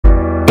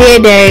Dear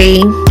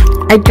Diary,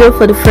 I drove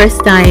for the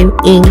first time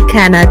in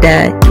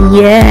Canada.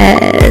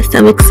 Yes,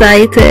 I'm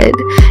excited.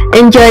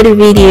 Enjoy the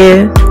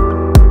video.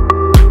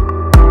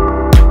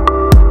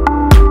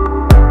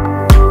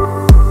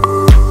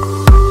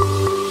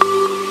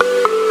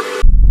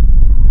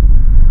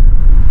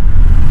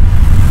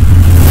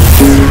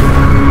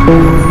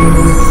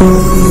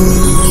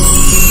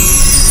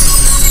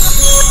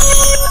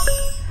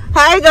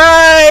 Hi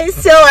guys,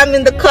 so I'm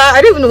in the car.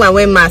 I don't even know I'm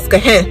wearing mask.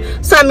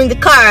 So I'm in the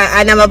car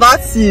and I'm about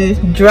to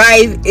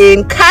drive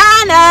in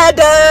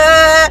Canada.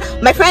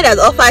 My friend has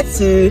offered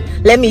to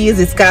let me use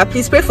his car.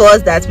 Please pray for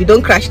us that we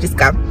don't crash this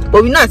car,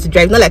 but we know how to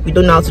drive, not like we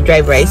don't know how to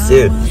drive, right?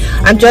 So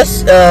I'm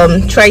just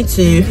trying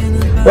to,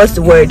 what's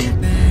the word,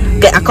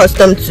 get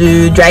accustomed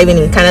to driving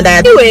in Canada.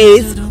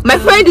 Anyways, my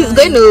friend is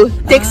going to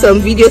take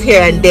some videos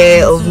here and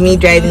there of me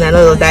driving and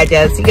all of that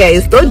jazz. You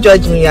guys, don't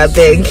judge me, I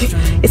beg.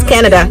 It's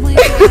Canada.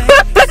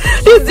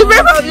 It's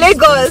different from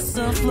Lagos,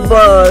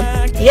 but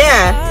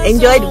yeah,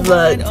 enjoy the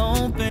vlog.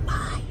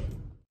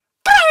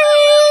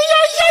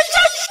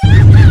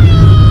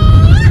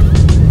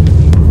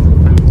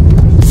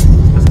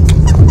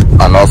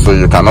 And also,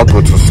 you cannot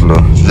go too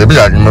slow. Maybe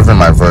you're removing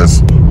my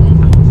voice.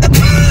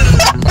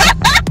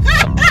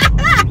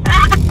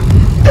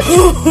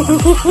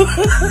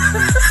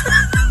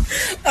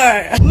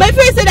 Alright. My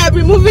friend said I'm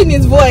removing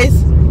his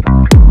voice.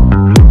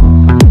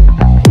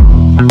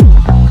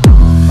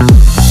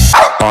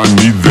 I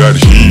need that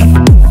heat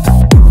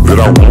that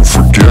I won't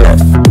forget.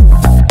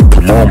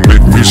 Come on,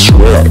 make me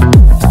sweat.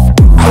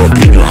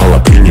 Jalapeno,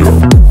 jalapeno.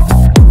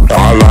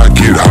 I like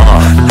it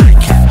hot,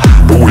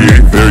 but we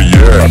ain't there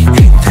yet.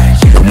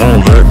 Come on,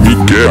 let me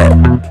get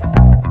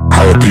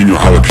jalapeno,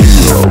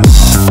 jalapeno.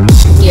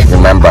 Yeah.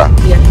 Remember,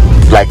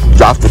 like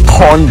you have to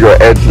turn your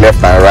head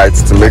left and right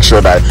to make sure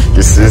that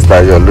you see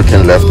that you're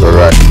looking left or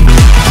right.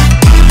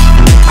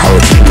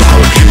 Jalapeno,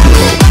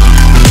 jalapeno.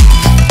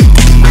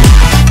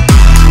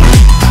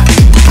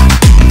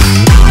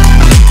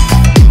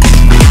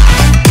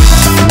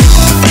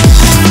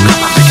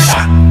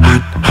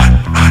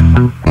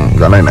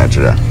 You're not in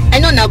Nigeria. I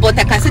know now, but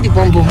I can see the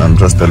bomb bomb. I'm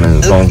just telling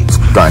you, don't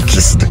go and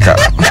kiss the car.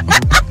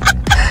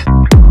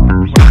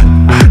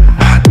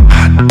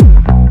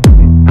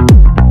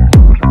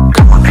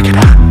 Come on, make it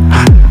hot.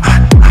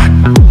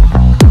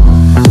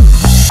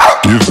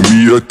 Give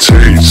me a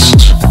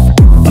taste.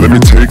 Let me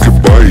take a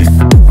bite.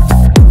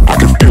 I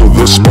can feel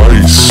the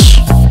spice.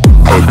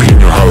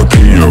 Jalapeno,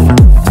 jalapeno.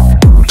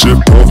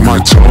 Tip of my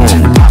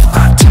tongue.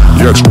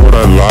 Yeah, it's what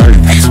I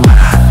like.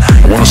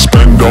 I wanna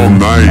spend all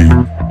night.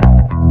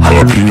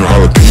 Jalapeno,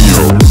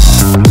 jalapeno.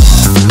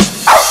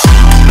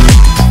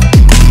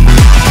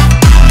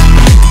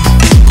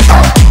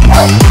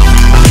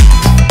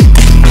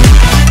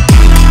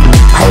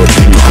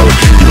 Jalapeno,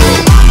 jalapeno.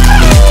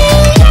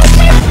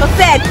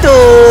 Perfecto.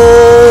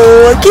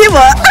 Keep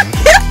up.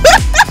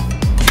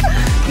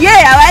 Yeah,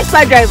 I like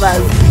car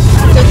drivers.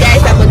 So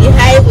guys, I'm on the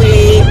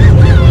highway.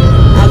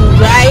 I'm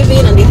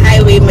driving on the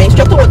highway. My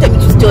instructor wanted me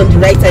to stay on the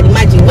right side.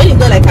 Imagine when it's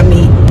not like I'm a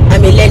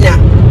learner.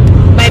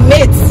 My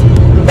mates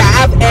that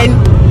have N,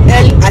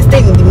 L are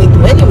staying in the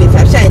middle. Anyways,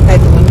 I've shot inside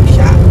the middle.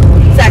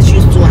 So I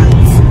choose two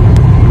hands.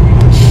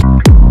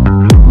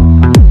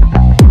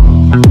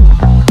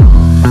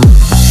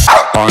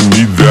 I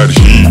need that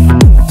heat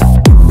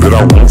that I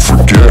won't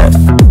forget.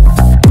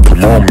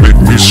 Come on, make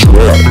me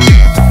sweat.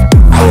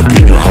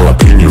 Jalapeno,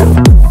 jalapeno.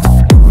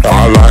 I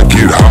like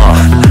it hot,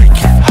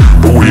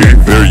 but we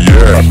ain't there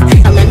yet.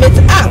 And my mates,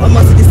 I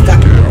must see this car.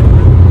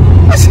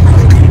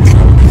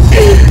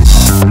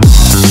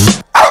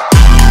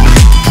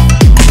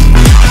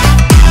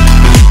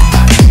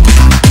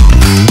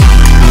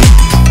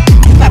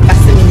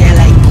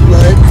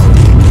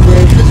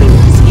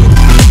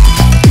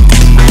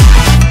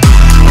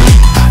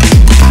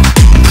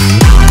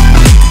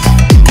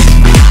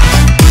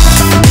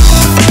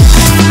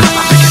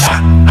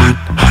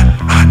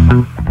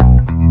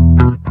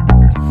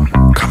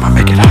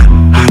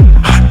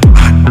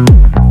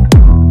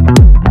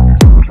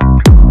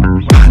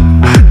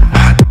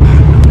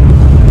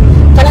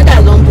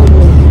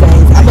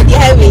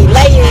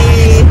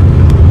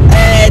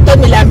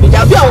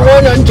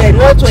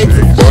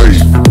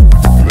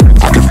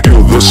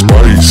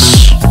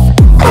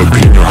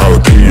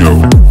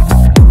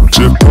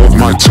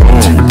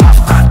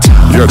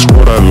 That's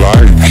what I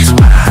like.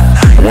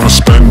 I wanna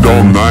spend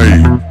all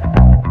night.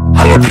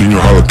 Jalapeno,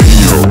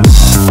 jalapeno.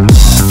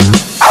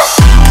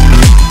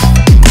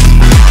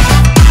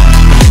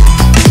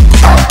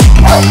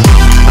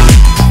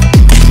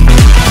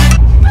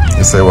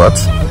 You say what?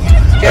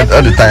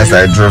 All the times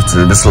I drove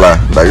to Bisla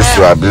that used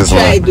to abuse me.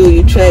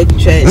 You tried.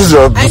 This is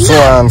your two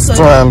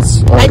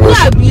hands. I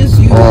don't abuse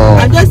you.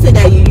 I'm just saying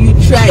that you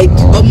tried.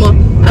 I'm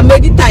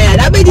already tired.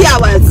 How many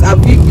hours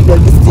have you been on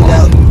this thing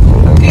now?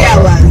 3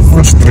 hours.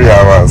 Which 3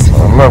 hours?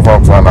 Not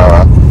about 1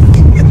 hour.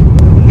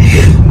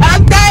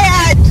 I'm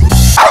tired.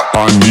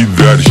 I need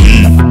that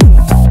heat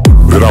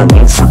that I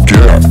won't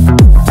forget.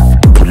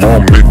 Come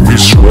on, make me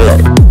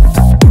sweat.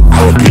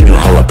 Jalapeno,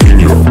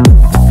 jalapeno.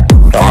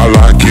 I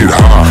like it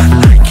hot,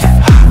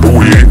 but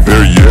we ain't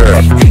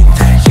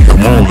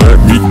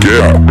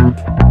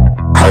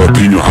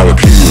jalapeno,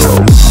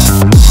 jalapeno.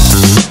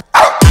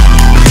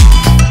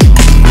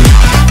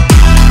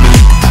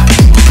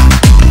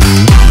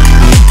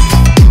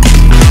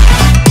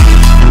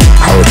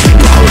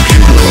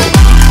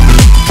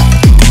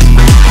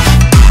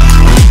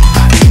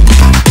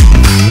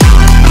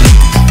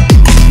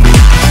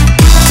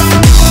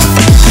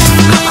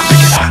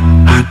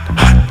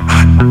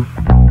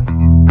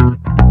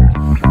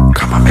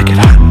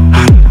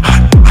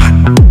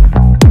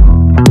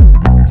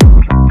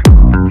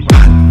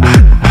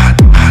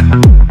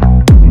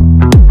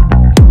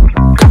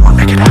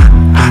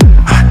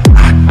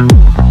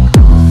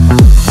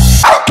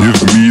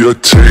 A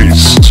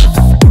taste.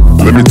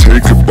 Let me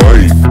take a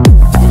bite.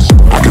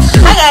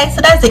 Hi guys,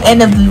 so that's the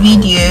end of the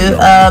video.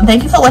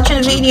 Thank you for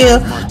watching the video.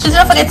 Please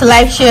don't forget to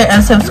like, share,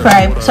 and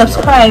subscribe.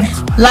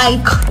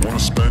 Like.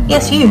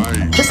 Yes, you.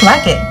 Just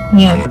like it.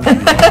 Yeah.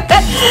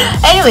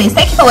 Anyways,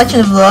 thank you for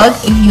watching the vlog.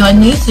 If you are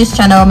new to this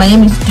channel, my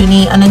name is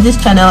Dunnie, and on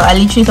this channel I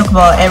literally talk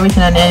about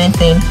everything and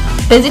anything.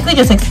 Basically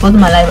just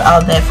exposing my life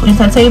out there for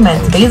entertainment,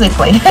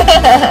 basically. See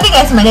you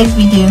guys in my next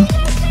video.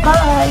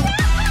 Bye.